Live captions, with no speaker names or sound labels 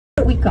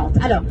we can't.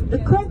 Alors, the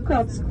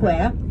Concorde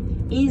Square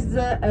is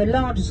a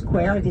large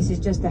square, this is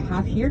just a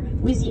half here,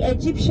 with the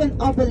Egyptian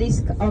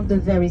obelisk on the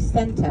very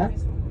center,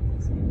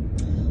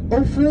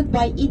 offered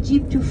by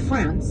Egypt to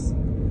France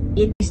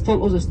in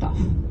all other stuff,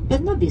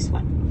 but not this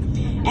one.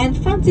 And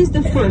Francis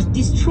I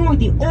destroyed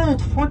the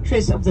old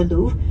fortress of the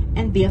Louvre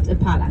and built a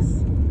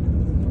palace.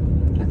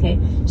 Okay,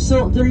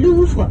 so the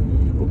Louvre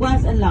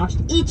was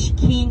enlarged. Each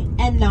king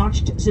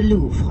enlarged the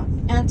Louvre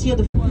until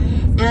the...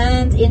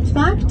 And in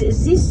fact,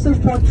 this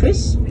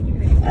fortress,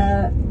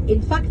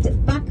 in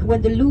fact, back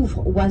when the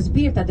Louvre was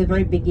built at the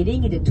very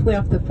beginning, in the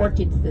 12th or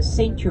 14th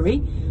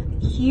century,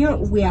 here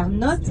we are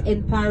not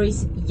in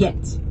Paris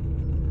yet.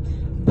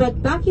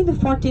 But back in the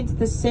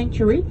 14th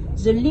century,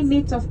 the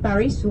limit of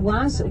Paris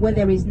was where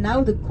there is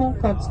now the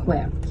Concorde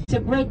Square. It's a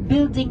great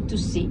building to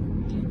see.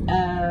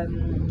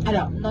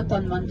 Alors, not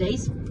on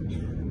Mondays,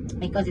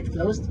 because it's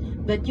closed,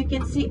 but you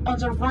can see on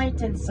the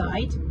right-hand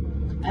side,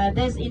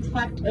 there's in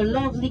fact a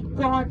lovely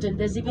garden.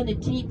 There's even a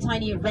teeny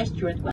tiny restaurant.